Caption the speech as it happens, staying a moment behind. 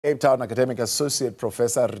Cape Town academic associate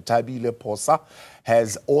Professor Rethabile Possa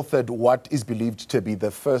has authored what is believed to be the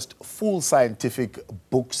first full scientific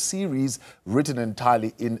book series written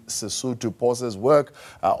entirely in Sesotho. Possa's work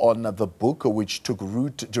on the book, which took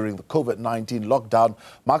root during the COVID-19 lockdown,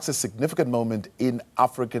 marks a significant moment in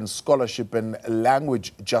African scholarship and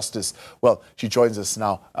language justice. Well, she joins us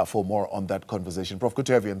now for more on that conversation. Prof, good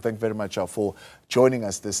to have you, and thank you very much for joining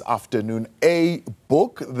us this afternoon. A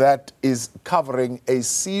book that is covering a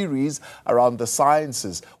series around the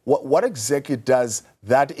sciences. What exactly does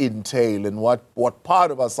that entail, and what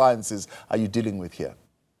part of our sciences are you dealing with here?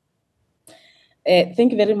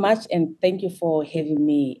 Thank you very much, and thank you for having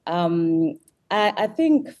me. I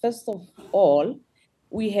think, first of all,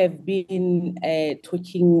 we have been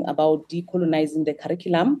talking about decolonizing the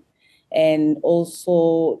curriculum and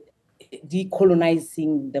also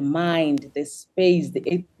decolonizing the mind, the space,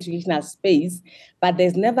 the educational space, but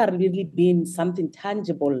there's never really been something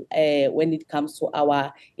tangible when it comes to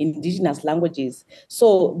our indigenous languages.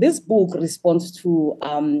 So this book responds to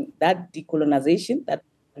that decolonization that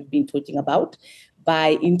we've been talking about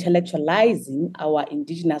by intellectualizing our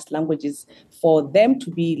indigenous languages for them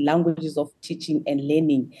to be languages of teaching and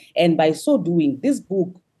learning. And by so doing, this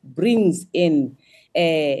book brings in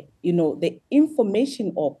the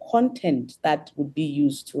information or content that would be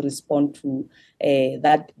used to respond to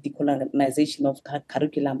that decolonization of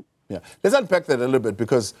curriculum. Yeah, let's unpack that a little bit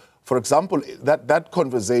because, for example, that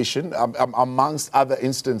conversation, amongst other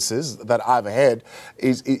instances that I've had,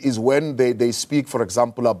 is when they speak, for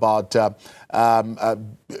example, about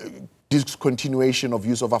discontinuation of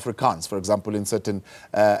use of Afrikaans, for example, in certain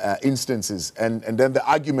instances. And then the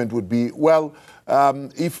argument would be, well,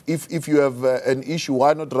 if you have an issue,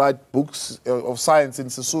 why not write books of science in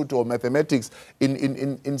Sesotho or mathematics in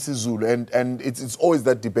Sizulu? And it's always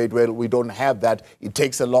that debate where we don't have that. It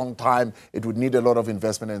takes a long time. It would need a lot of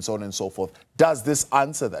investment and so on and so forth. Does this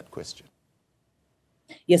answer that question?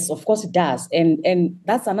 Yes, of course it does. And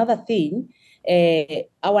that's another thing.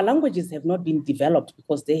 Our languages have not been developed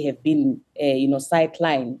because they have been,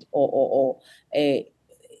 sidelined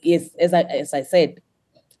yes, as I said,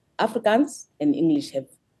 Afrikaans and English have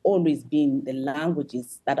always been the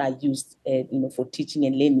languages that are used, for teaching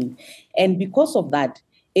and learning. And because of that,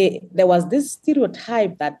 there was this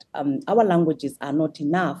stereotype that our languages are not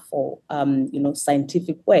enough for,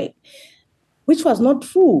 scientific work, which was not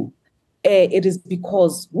true. It is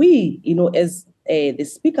because we, as the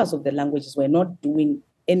speakers of the languages, were not doing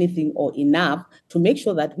anything or enough to make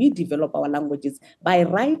sure that we develop our languages by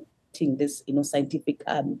writing this, scientific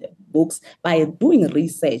books, by doing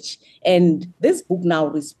research. And this book now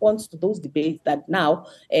responds to those debates that now,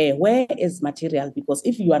 where is material? Because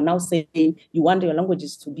if you are now saying you want your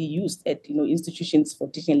languages to be used at, institutions for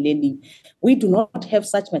teaching and learning, we do not have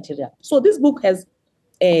such material. So this book has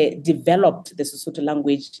developed the Sesotho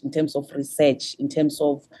language in terms of research, in terms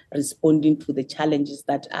of responding to the challenges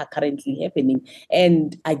that are currently happening.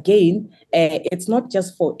 And again, it's not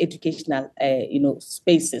just for educational,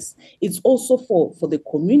 spaces. It's also for the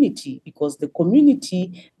community, because the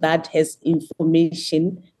community that has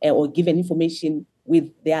information or given information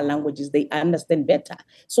with their languages, they understand better.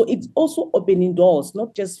 So it's also opening doors,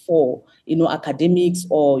 not just for, academics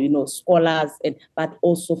or, scholars, but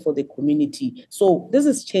also for the community. So this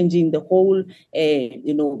is changing the whole,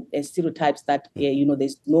 stereotypes that,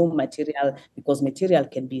 there's no material, because material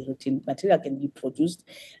can be written, material can be produced,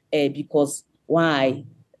 because why?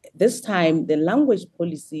 This time, the language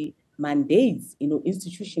policy mandates,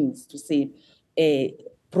 institutions to say,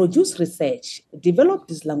 produce research, develop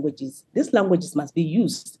these languages. These languages must be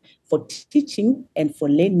used for teaching and for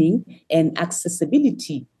learning and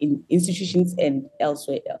accessibility in institutions and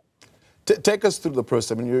elsewhere. Take us through the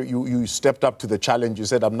process. I mean, you stepped up to the challenge. You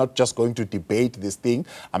said, I'm not just going to debate this thing.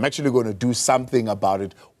 I'm actually going to do something about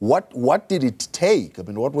it. What did it take? I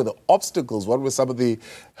mean, what were the obstacles? What were some of the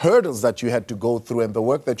hurdles that you had to go through and the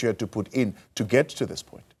work that you had to put in to get to this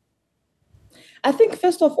point? I think,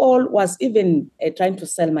 first of all, was even trying to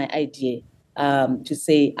sell my idea, to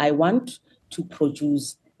say, I want to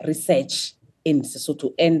produce research in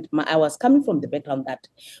Sesotho. And I was coming from the background that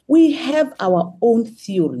we have our own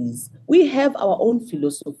theories, we have our own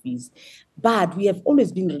philosophies, but we have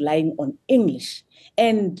always been relying on English.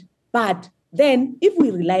 But then if we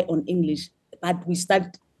rely on English, but we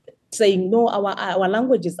start saying, no, our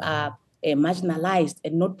languages are marginalized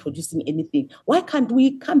and not producing anything. Why can't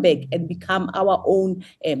we come back and become our own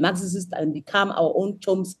Marxists and become our own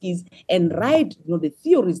Chomskys and write, the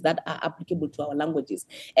theories that are applicable to our languages?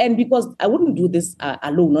 And because I wouldn't do this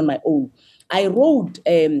alone on my own, I wrote,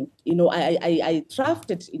 I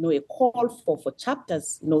drafted, a call for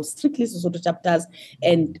chapters, strictly Sesotho chapters,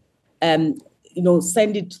 and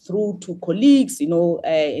send it through to colleagues, in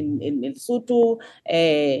Sotho,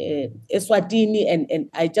 Eswatini, and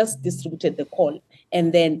I just distributed the call.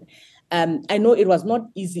 And then I know it was not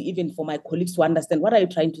easy even for my colleagues to understand what are you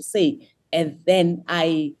trying to say. And then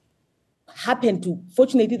I happened to,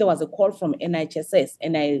 fortunately, there was a call from NHSS,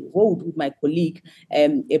 and I wrote with my colleague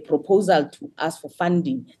a proposal to ask for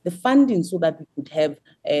funding, the funding so that we could have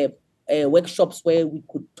workshops where we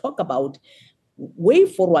could talk about way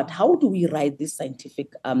forward. How do we write this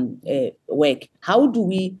scientific work? How do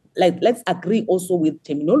we, let's agree also with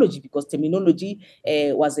terminology, because terminology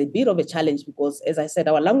was a bit of a challenge because, as I said,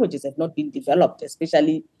 our languages have not been developed,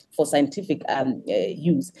 especially for scientific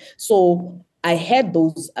use. So I had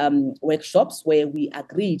those workshops where we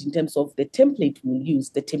agreed in terms of the template we'll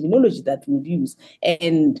use, the terminology that we'll use.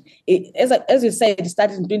 And as you said, it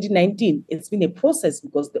started in 2019. It's been a process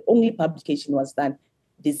because the only publication was done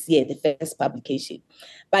this year, the first publication.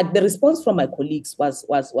 But the response from my colleagues was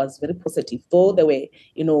very positive, though there were,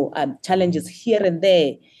 challenges here and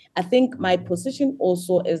there. I think my position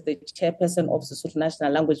also as the chairperson of the Sotho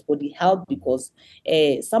National Language Body helped because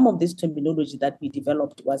some of this terminology that we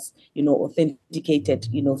developed was, authenticated,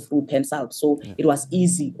 through Pensalt. So it was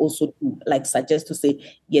easy also to suggest to say,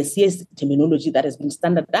 yes, terminology that has been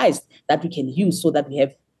standardized that we can use so that we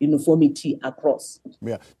have uniformity across.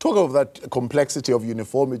 Yeah. Talk of that complexity of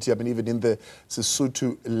uniformity. I mean, even in the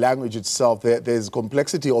Sesotho language itself, there's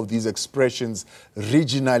complexity of these expressions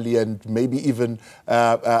regionally and maybe even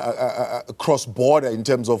cross-border in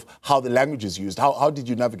terms of how the language is used. How did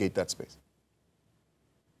you navigate that space?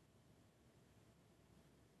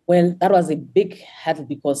 Well, that was a big hurdle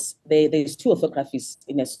because there's two orthographies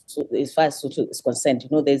as far as Sotho is concerned.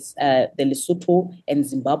 There's the Lesotho and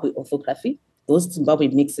Zimbabwe orthography. Those Zimbabwe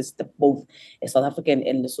mixes both South African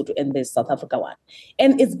and Lesotho, and the South Africa one.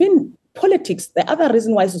 And it's been politics. The other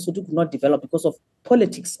reason why Sesotho could not develop because of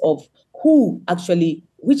politics of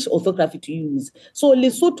which orthography to use. So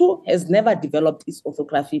Lesotho has never developed its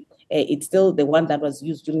orthography. It's still the one that was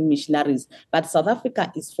used during missionaries. But South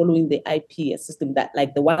Africa is following the IP system, that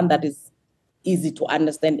the one that is easy to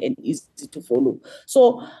understand and easy to follow.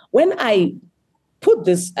 So when I put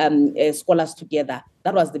these scholars together,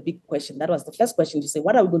 that was the big question. That was the first question to say,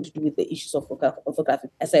 what are we going to do with the issues of orthography?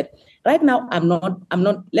 I said, right now, I'm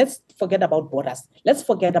not, let's forget about borders. Let's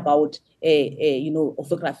forget about,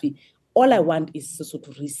 orthography. All I want is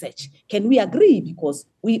Sesotho research. Can we agree? Because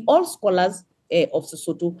we all scholars of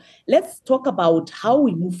Sesotho, let's talk about how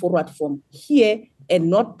we move forward from here and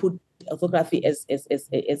not put orthography as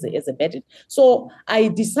a burden. So I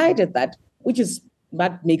decided that, which is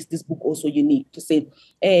what makes this book also unique, to say,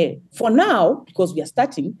 for now, because we are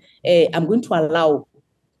starting, I'm going to allow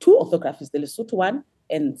two orthographies, the Lesotho one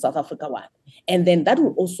and South Africa one. And then that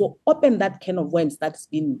will also open that can of worms that's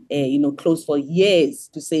been, closed for years,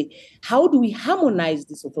 to say, how do we harmonize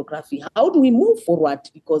this orthography? How do we move forward?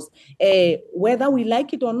 Because whether we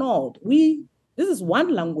like it or not, this is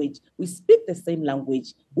one language. We speak the same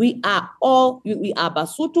language. We are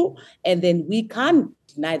Basotho, and then we can't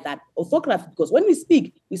deny that orthography, because when we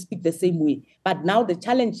speak the same way. But now the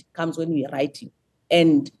challenge comes when we're writing.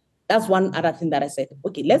 And that's one other thing that I said,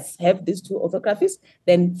 okay, let's have these two orthographies.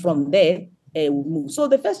 Then from there, we'll move. So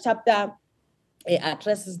the first chapter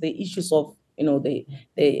addresses the issues of,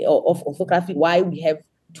 of orthography, why we have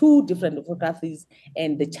two different orthographies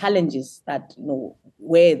and the challenges that,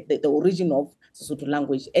 where the origin of Sesotho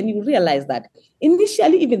language. And you realize that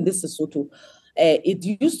initially, even this Sesotho,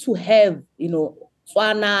 it used to have,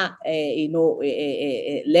 Tswana,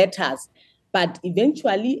 letters, but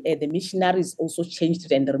eventually the missionaries also changed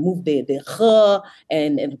it and removed the h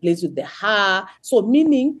and replaced with the ha. So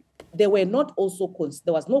meaning there was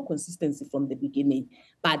no consistency from the beginning.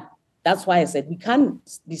 But that's why I said we can't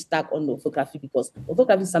be stuck on the orthography, because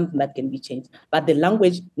orthography is something that can be changed, but the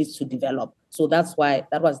language needs to develop. So that's why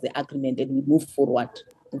that was the agreement, and we moved forward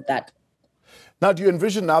with that. Now, do you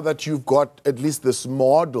envision, now that you've got at least this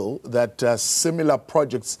model, that similar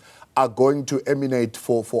projects are going to emanate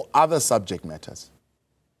for other subject matters?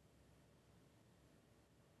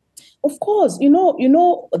 Of course,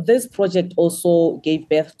 this project also gave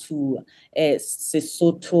birth to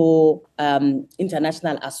Sesotho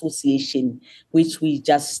International Association, which we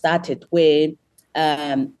just started, where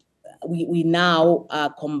we now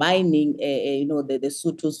are combining, the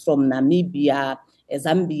Sothos from Namibia,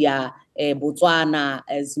 Zambia, Botswana,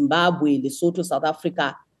 Zimbabwe, Lesotho, South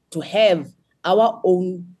Africa, to have our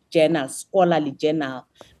own journal, scholarly journal,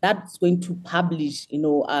 that's going to publish,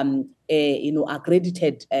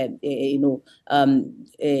 accredited,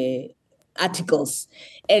 articles,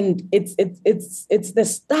 and it's the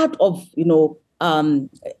start of,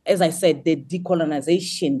 as I said, the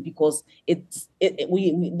decolonization, because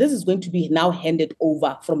this is going to be now handed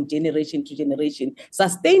over from generation to generation.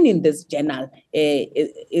 Sustaining this journal,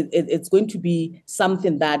 it's going to be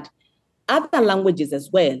something that other languages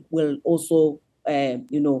as well will also,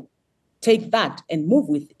 take that and move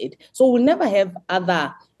with it. So we'll never have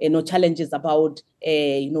other, challenges about,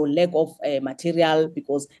 lack of material,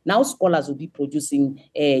 because now scholars will be producing,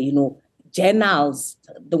 journals.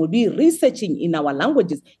 They will be researching in our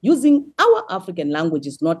languages, using our African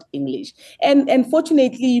languages, not English. And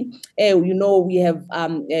fortunately, we have,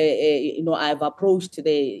 I've approached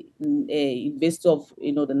the University of,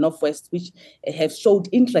 the Northwest, which have showed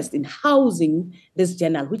interest in housing this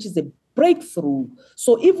journal, which is a breakthrough.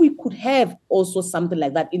 So if we could have also something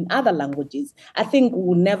like that in other languages, I think we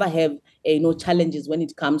will never have challenges when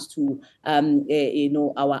it comes to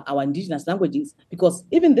our indigenous languages, because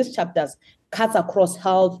even these chapters cuts across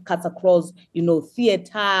health, cuts across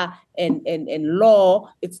theater and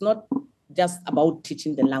law. It's not just about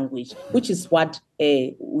teaching the language, which is what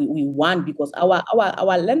we want, because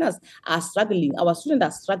our learners are struggling, our students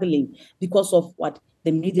are struggling because of what?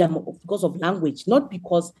 The medium, because of language, not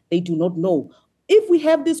because they do not know. If we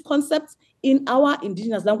have these concepts in our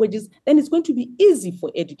indigenous languages, then it's going to be easy for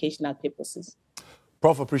educational purposes.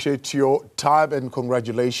 Prof, appreciate your time and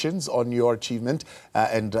congratulations on your achievement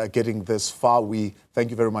and getting this far. We thank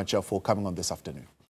you very much for coming on this afternoon.